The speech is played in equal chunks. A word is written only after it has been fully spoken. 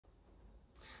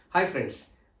Hi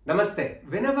friends, Namaste.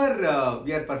 Whenever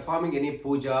we are performing any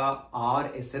puja or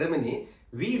a ceremony,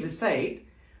 we recite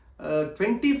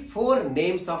 24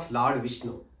 names of Lord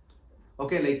Vishnu.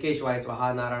 Okay, like Keshava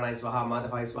Swaha, Narayana Swaha,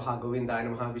 Madhava Swaha, Govinda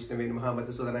Namaha, Vishnu Namaha,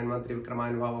 Madhusudana Namaha,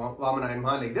 Trivikrama Namaha, Vamana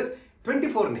Namaha, like this.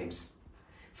 24 names.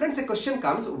 Friends, a question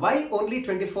comes, why only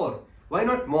 24? Why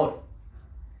not more?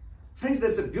 Friends,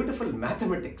 there's a beautiful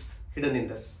mathematics hidden in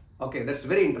this. Okay, that's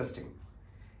very interesting.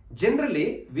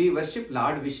 Generally, we worship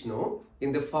Lord Vishnu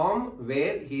in the form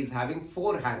where he is having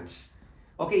 4 hands.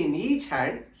 Okay, in each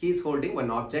hand, he is holding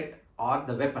one object or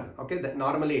the weapon. Okay, that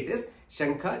normally it is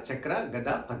Shankha, Chakra,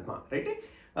 Gada, Padma. Right?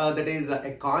 That is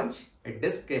a conch, a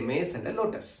disc, a mace, and a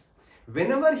lotus.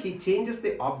 Whenever he changes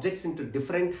the objects into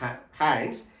different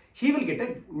hands, he will get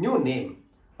a new name.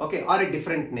 Okay, or a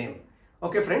different name.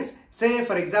 Okay, friends. Say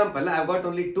for example, I have got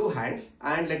only 2 hands,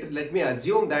 and let me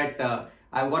assume that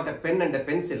I've got a pen and a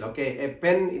pencil, okay, a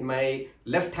pen in my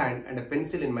left hand and a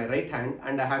pencil in my right hand,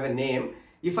 and I have a name.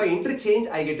 If I interchange,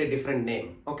 I get a different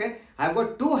name, okay. I've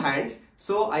got 2 hands,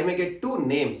 so I may get 2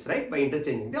 names, right, by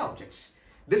interchanging the objects.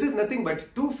 This is nothing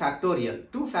but 2 factorial.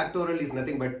 2 factorial is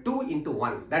nothing but 2 into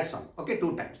 1, that's all, okay,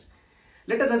 2 times.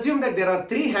 Let us assume that there are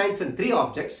 3 hands and 3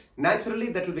 objects. Naturally,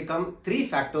 that will become 3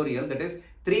 factorial, that is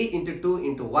 3 into 2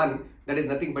 into 1, that is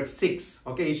nothing but 6,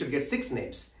 okay, you should get 6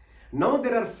 names. Now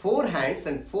there are 4 hands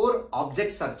and 4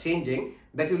 objects are changing,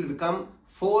 that will become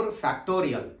 4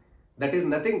 factorial. That is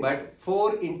nothing but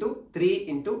 4 into 3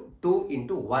 into 2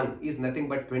 into 1 is nothing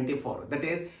but 24. That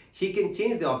is, he can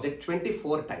change the object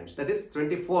 24 times. That is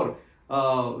 24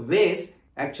 ways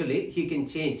actually he can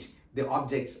change the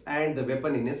objects and the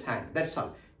weapon in his hand. That's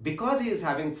all. Because he is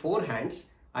having 4 hands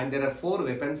and there are 4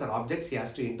 weapons or objects he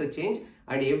has to interchange,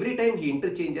 and every time he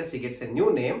interchanges he gets a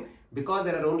new name. Because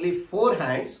there are only 4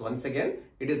 hands, once again,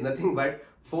 it is nothing but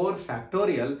 4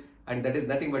 factorial, and that is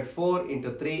nothing but 4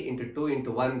 into 3 into 2 into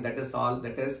 1, that is all,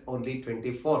 that is only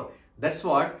 24. That's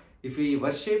what, if we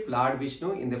worship Lord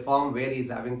Vishnu in the form where he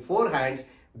is having 4 hands,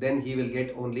 then he will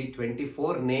get only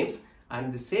 24 names,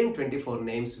 and the same 24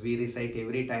 names we recite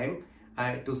every time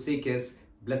to seek his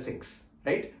blessings,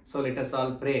 right? So let us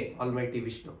all pray Almighty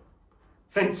Vishnu.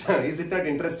 Friends, is it not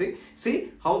interesting?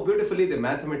 See how beautifully the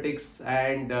mathematics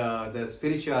and the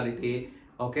spirituality,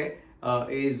 okay,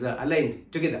 is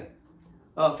aligned together.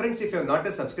 Friends, if you have not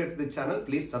yet subscribed to the channel,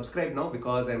 please subscribe now,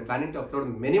 because I am planning to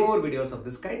upload many more videos of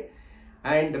this kind.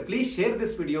 And please share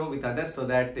this video with others so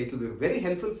that it will be very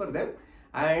helpful for them.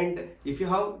 And if you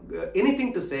have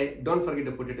anything to say, don't forget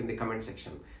to put it in the comment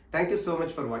section. Thank you so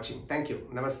much for watching. Thank you.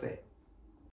 Namaste.